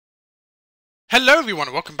Hello everyone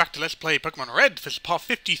and welcome back to Let's Play Pokemon Red. This is part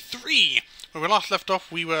 53. Where we last left off,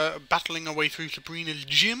 we were battling our way through Sabrina's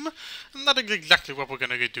gym, and that is exactly what we're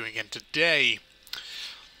going to be doing again today.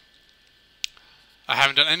 I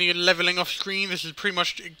haven't done any leveling off screen. This is pretty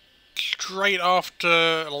much straight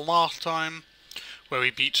after last time, where we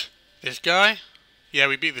beat this guy. Yeah,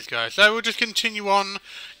 we beat this guy. So we'll just continue on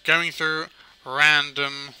going through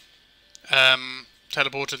random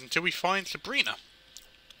teleporters until we find Sabrina.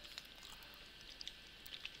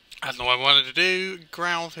 That's not what I wanted to do.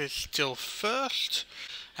 Growlithe is still first.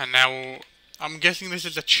 And now, I'm guessing this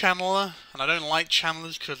is a channeler. And I don't like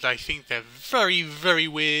channelers because I think they're very, very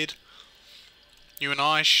weird. You and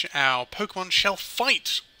I, our Pokemon shall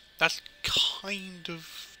fight. That's kind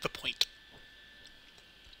of the point.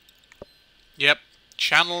 Yep,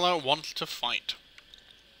 channeler wants to fight.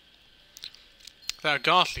 That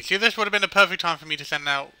Ghastly. See, this would have been a perfect time for me to send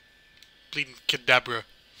out Bleeding Kadabra.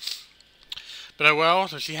 But oh well,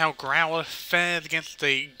 so see how Growlithe fares against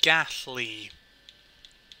the Ghastly.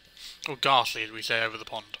 Or Ghastly, as we say over the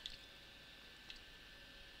pond.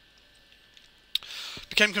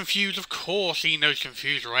 Became confused, of course he knows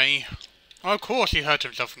Confuse Ray. Oh, of course he hurt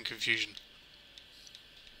himself from confusion.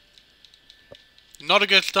 Not a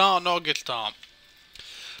good start, not a good start.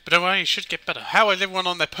 But don't worry, he should get better. How is everyone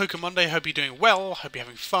on their Pokemon Monday? Hope you're doing well, hope you're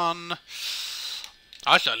having fun.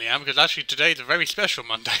 I certainly am, because actually today is a very special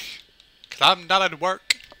Monday. I'm not at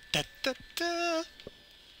work. Da, da, da.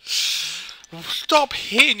 Stop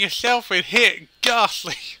hitting yourself with hit,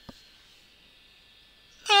 Ghastly.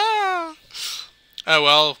 Ah. Oh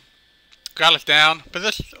well, Growlithe's down, but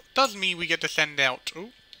this does mean we get to send out. Ooh,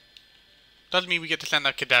 does mean we get to send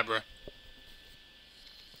out Kadabra,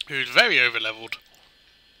 who's very over-leveled,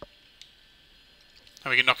 and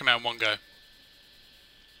we can knock him out in one go.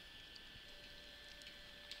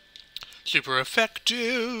 Super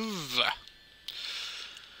effective.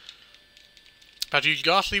 About to use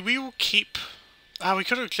Ghastly, we will keep... we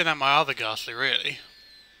could have sent out my other Ghastly, really.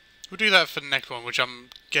 We'll do that for the next one, which I'm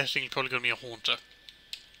guessing is probably going to be a Haunter.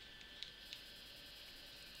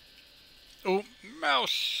 Oh,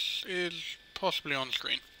 mouse is possibly on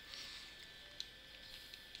screen.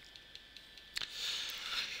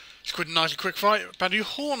 It's quite a nice and quick fight. About to do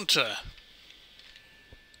Haunter.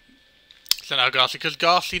 Send out Ghastly, because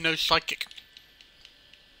Ghastly knows Psychic.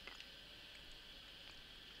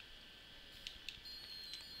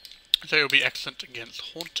 So it will be excellent against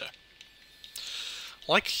Haunter.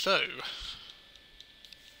 Like so.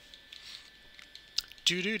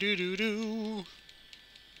 Do.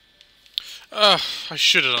 I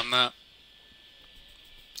should have done that.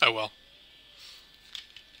 Oh well.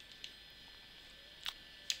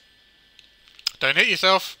 Don't hit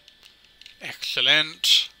yourself.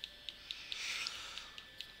 Excellent.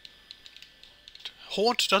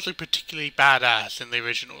 Haunter does look particularly badass in the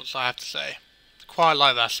originals, I have to say. Quite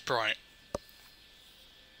like that sprite.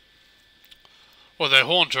 Although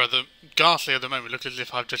Haunter, the Ghastly at the moment, looks as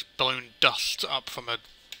if I've just blown dust up from a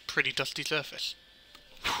pretty dusty surface.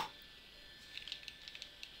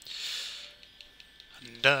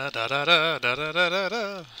 Da da da da da da da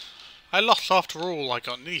da. I lost after all. I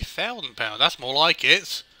got nearly £1,000. That's more like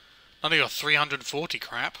it. I only got 340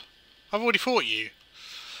 crap. I've already fought you.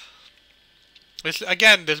 This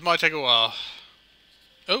again. This might take a while.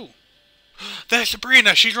 Oh. There's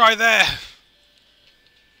Sabrina! She's right there! I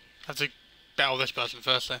have to battle this person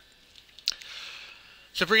first, though.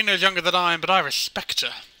 Sabrina is younger than I am, but I respect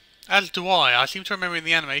her. As do I. I seem to remember in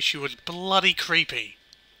the anime she was bloody creepy.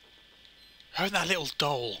 Her and that little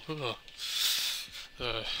doll.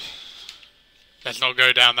 Let's not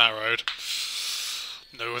go down that road.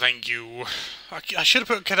 No, thank you. I should have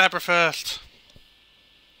put Kadabra first.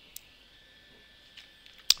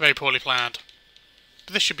 Very poorly planned.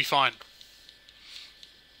 But this should be fine.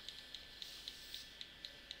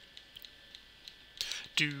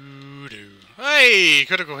 Hey,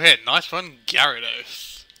 critical hit. Nice one,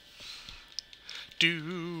 Gyarados.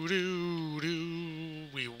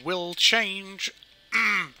 We will change.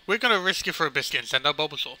 We're going to risk it for a biscuit and send out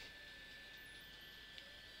Bulbasaur.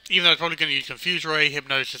 Even though it's probably going to use Confuse Ray,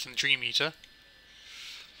 Hypnosis, and Dream Eater.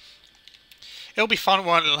 It'll be fun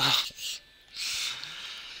while it lasts.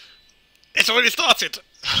 It's already started!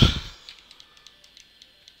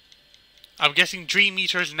 I'm guessing Dream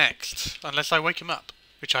Eater is next, unless I wake him up.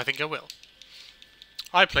 Which I think I will.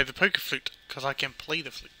 I play the poker flute, because I can play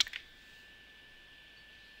the flute.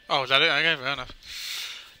 Oh, is that it? Okay, fair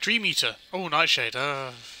enough. Dream Eater. Oh, Nightshade.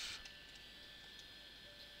 I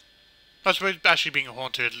suppose actually being a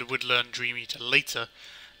Haunter would learn Dream Eater later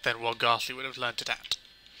than what Ghastly would have learned it at.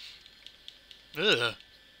 Ugh.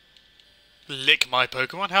 Lick my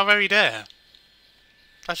Pokemon? How very dare.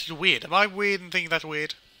 That's just weird. Am I weird in thinking that's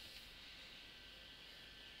weird?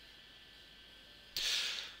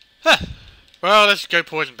 Huh. Well, let's go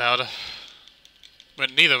poison powder.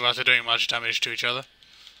 But neither of us are doing much damage to each other.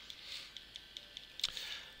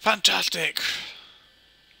 Fantastic!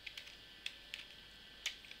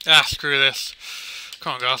 Ah, screw this.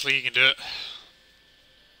 Come on, Ghastly, you can do it.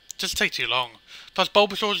 Just take too long. Plus,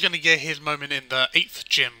 Bulbasaur's going to get his moment in the 8th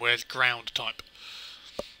gym, where it's ground type.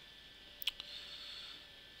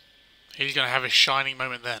 He's going to have his shining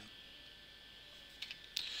moment then.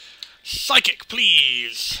 Psychic,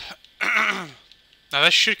 please! Now,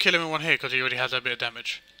 that should kill him in one hit, because he already has that bit of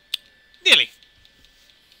damage. Nearly.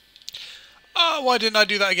 Oh, why didn't I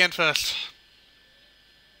do that again first?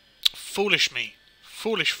 Foolish me.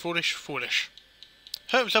 Foolish, foolish, foolish.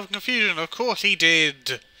 Hurt himself in confusion, of course he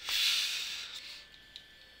did.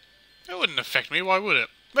 It wouldn't affect me, why would it?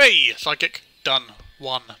 Hey, Psychic. Done.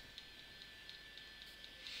 1.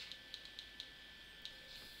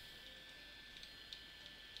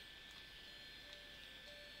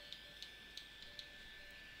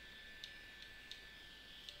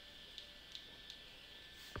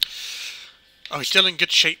 Oh, he's still in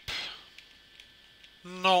good shape.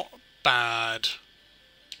 Not bad.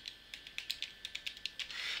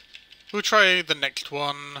 We'll try the next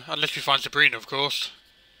one, unless we find Sabrina, of course.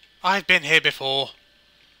 I've been here before.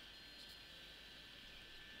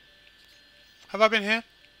 Have I been here?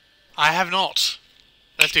 I have not.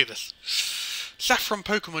 Let's do this. Saffron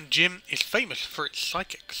Pokemon Gym is famous for its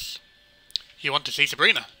psychics. You want to see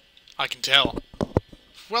Sabrina? I can tell.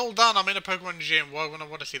 Well done, I'm in a Pokemon gym. Why would I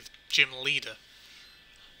want to see the gym leader?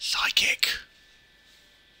 Psychic!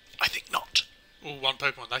 I think not. Ooh, 1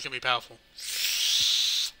 Pokemon, that's gonna be powerful.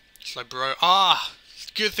 Slow bro. Ah!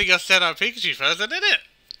 Good thing I set up Pikachu first, I did it!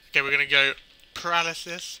 Okay, we're gonna go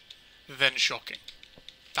Paralysis, then Shocking.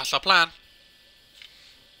 That's our plan.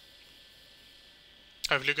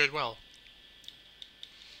 Hopefully it goes well.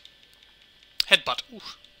 Headbutt. Ooh.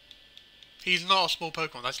 He's not a small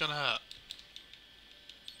Pokemon, that's gonna hurt.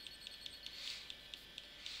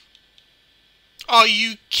 Are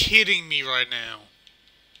you kidding me right now?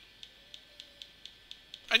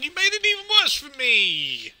 And you made it even worse for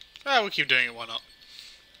me! Well, we'll keep doing it, why not?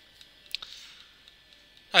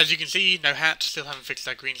 As you can see, no hat, still haven't fixed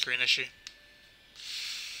that green screen issue.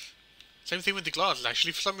 Same thing with the glasses,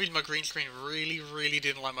 actually. For some reason my green screen really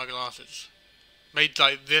didn't like my glasses. Made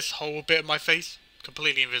like this whole bit of my face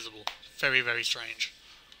completely invisible. Very strange.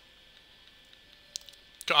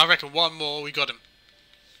 I reckon 1 more, we got him.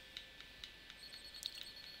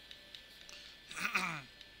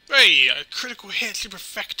 Hey, a critical hit, super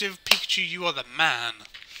effective. Pikachu, you are the man.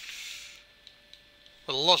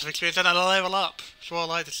 With lots of experience and a level up. That's what I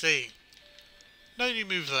like to see. No new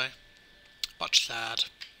move though. Much sad.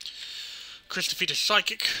 Chris defeated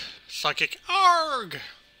Psychic. Psychic ARG!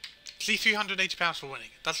 See, £380 for winning.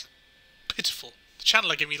 That's pitiful. The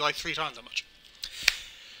Chandler gave me like 3 times that much.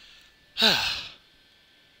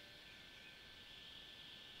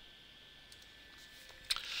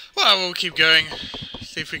 Well, we'll keep going.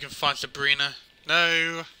 See if we can find Sabrina.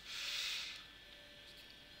 No.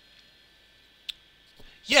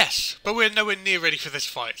 Yes, but we're nowhere near ready for this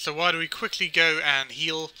fight. So why do we quickly go and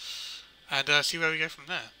heal and see where we go from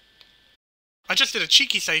there. I just did a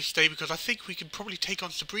cheeky save state because I think we can probably take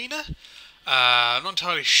on Sabrina. I'm not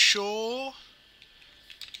entirely sure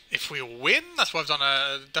if we'll win. That's why I've done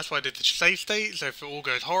that's why I did the save state. So if it all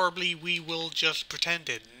goes horribly, we will just pretend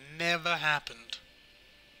it never happened.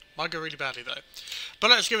 Might go really badly though.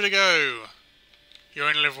 But let's give it a go. You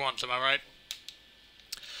only live once, am I right?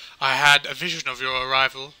 I had a vision of your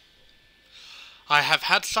arrival. I have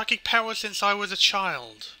had psychic power since I was a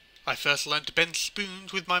child. I first learned to bend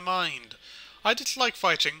spoons with my mind. I dislike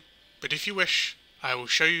fighting, but if you wish, I will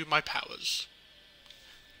show you my powers.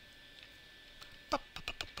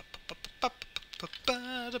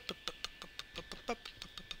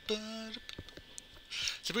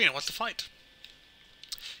 Sabrina, what's the fight?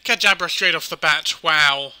 Kadabra straight off the bat.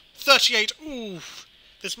 Wow. 38. Ooh.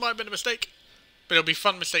 This might have been a mistake, but it'll be a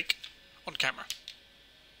fun mistake on camera.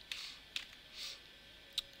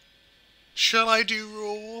 Shall I do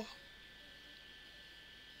raw?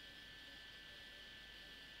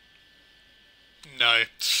 No.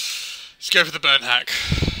 Let's go for the burn hack.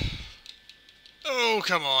 Oh,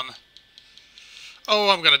 come on. Oh,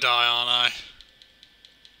 I'm gonna die, aren't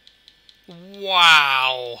I?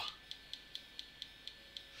 Wow.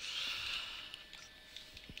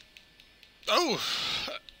 Oh,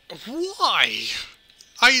 why?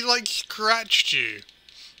 I, like, scratched you.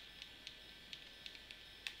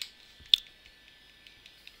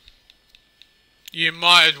 You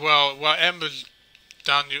might as well. Well, Ember's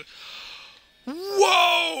Down you.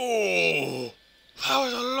 Whoa! That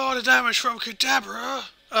was a lot of damage from Kadabra.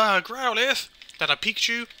 Growlithe. Then a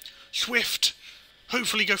Pikachu. Swift.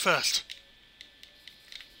 Hopefully go first.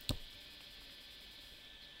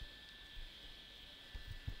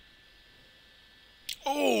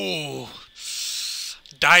 Oh!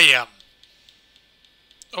 Damn.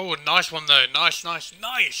 Oh, nice one though. Nice, nice,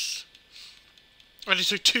 nice! I only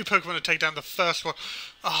took 2 Pokemon to take down the first one.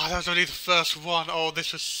 Ah, that was only the first one. Oh,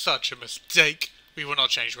 this was such a mistake. We will not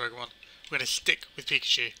change Pokemon. We're going to stick with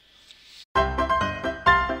Pikachu.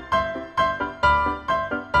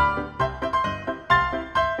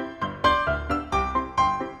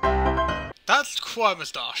 That's quite a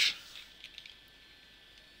moustache.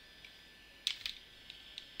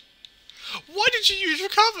 Why did you use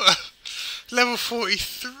Recover? Level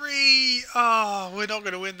 43. Ah, we're not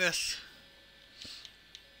going to win this.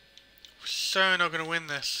 We're so not going to win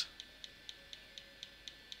this.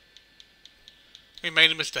 We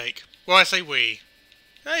made a mistake. Well, I say we.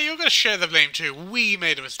 Hey, you're going to share the blame too. We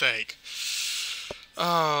made a mistake.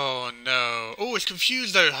 Oh, no. Oh, it's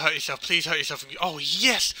confused though. Hurt yourself. Please hurt yourself. Oh,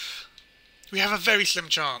 yes! We have a very slim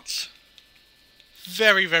chance.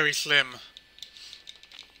 Very, very slim.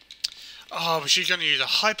 Oh, but she's going to use a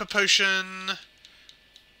Hyper Potion.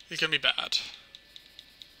 It's going to be bad.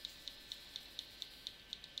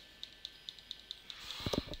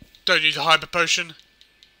 Don't use a Hyper Potion.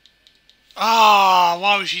 Ah,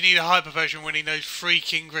 why would she need a Hyper Potion when he knows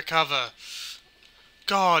freaking Recover?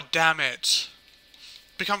 God damn it.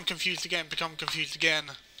 Become confused again, become confused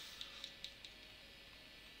again.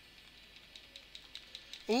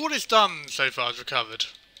 All it's done so far is recovered.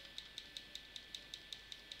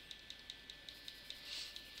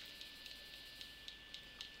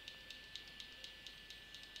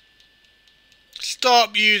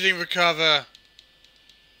 Stop using Recover.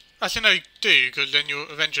 Actually, no, do, because then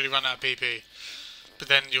you'll eventually run out of PP. But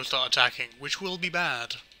then you'll start attacking, which will be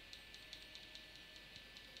bad.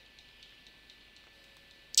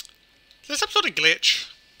 Is there some sort of glitch?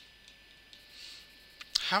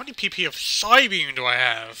 How many PP of Psybeam do I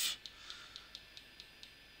have?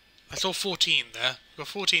 I saw 14 there. We've got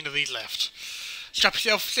 14 of these left. Strap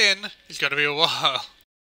yourself in. It's going to be a while.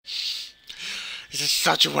 This is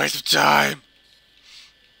such a waste of time.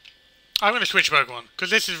 I'm going to switch Pokemon,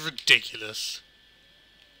 because this is ridiculous.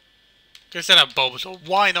 Go send out Bulbasaur.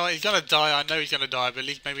 Why not? He's going to die. I know he's going to die, but at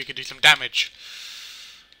least maybe we can do some damage.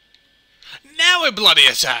 Now it bloody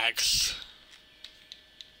attacks.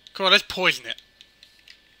 Come on, let's poison it.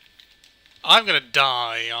 I'm going to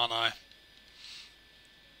die, aren't I?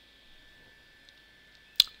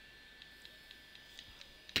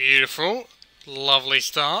 Beautiful. Lovely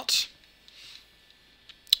start.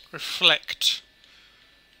 Reflect.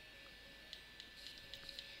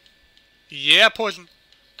 Yeah, poison.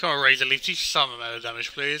 Come on, Razor Leaf, do some amount of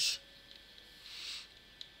damage, please.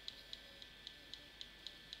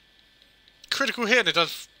 Critical hit, it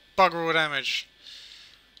does bugger all damage.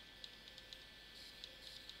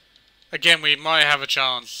 Again, we might have a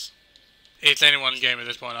chance. It's anyone's game at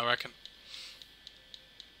this point, I reckon.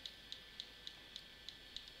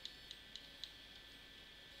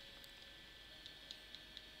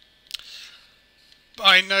 But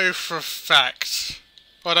I know for a fact...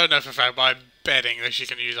 Well, I don't know for a fact, but I'm betting that she's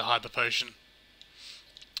going to use a Hyper Potion.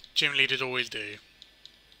 Gym leaders always do.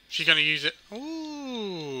 She's going to use it...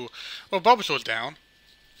 Ooh! Well, Bulbasaur's down.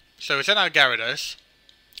 So we send out Gyarados.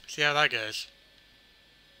 See how that goes.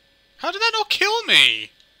 How did that not kill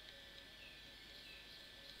me?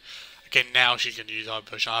 Okay, now she's going to use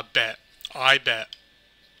Hyper Potion. I bet. I bet.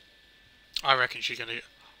 I reckon she's going to...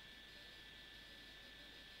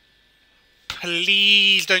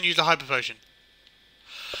 Please don't use the Hyper Potion.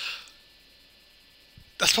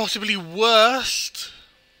 That's possibly worst.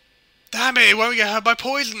 Damn it, it won't get hurt by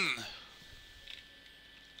poison.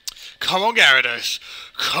 Come on, Gyarados.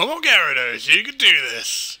 Come on, Gyarados. You can do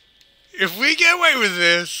this. If we get away with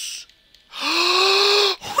this...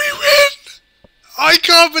 we win! I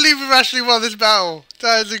can't believe we've actually won this battle.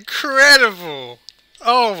 That is incredible.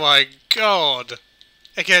 Oh my god.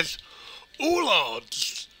 Against all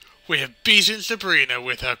odds, we have beaten Sabrina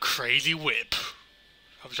with her crazy whip.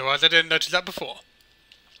 I'm surprised I didn't notice that before.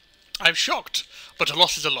 I'm shocked, but a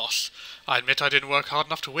loss is a loss. I admit I didn't work hard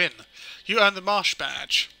enough to win. You earned the Marsh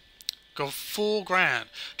Badge. Got 4 grand.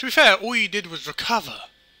 To be fair, all you did was recover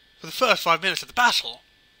for the first 5 minutes of the battle.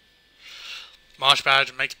 Marsh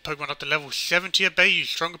Badge makes Pokemon up to level 70 obey you.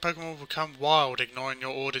 Stronger Pokemon will become wild, ignoring your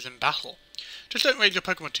orders in battle. Just don't raise your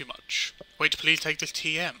Pokemon too much. Wait to please take this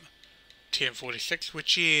TM. TM46,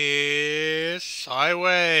 which is... Psy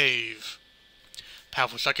Wave.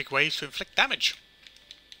 Powerful Psychic Waves to inflict damage.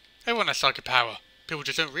 Everyone has psychic power. People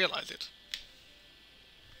just don't realise it.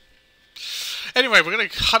 Anyway, we're going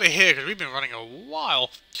to cut it here because we've been running a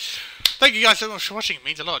while. Thank you guys so much for watching, it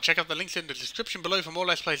means a lot. Check out the links in the description below for more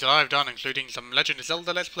Let's Plays that I've done, including some Legend of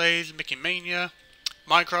Zelda Let's Plays, Mickey Mania,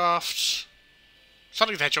 Minecraft,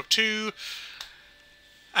 Sonic the Hedgehog 2,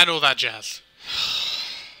 and all that jazz.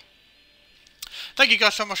 Thank you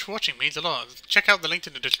guys so much for watching, it means a lot. Check out the link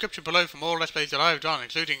in the description below for more Let's Plays that I've done,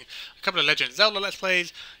 including a couple of Legend of Zelda Let's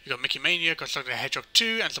Plays. You've got Mickey Mania, got Sonic the Hedgehog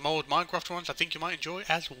 2, and some old Minecraft ones I think you might enjoy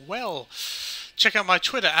as well. Check out my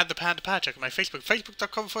Twitter at ThePandaPad. Check out my Facebook,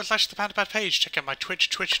 facebook.com/ThePandaPad page. Check out my Twitch,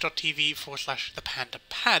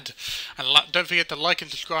 twitch.tv/ThePandaPad. And don't forget to like and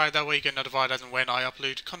subscribe, that way you get notified as and when I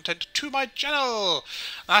upload content to my channel.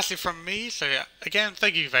 That's it from me, so again,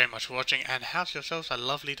 thank you very much for watching, and have yourselves a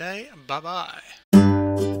lovely day. Bye bye.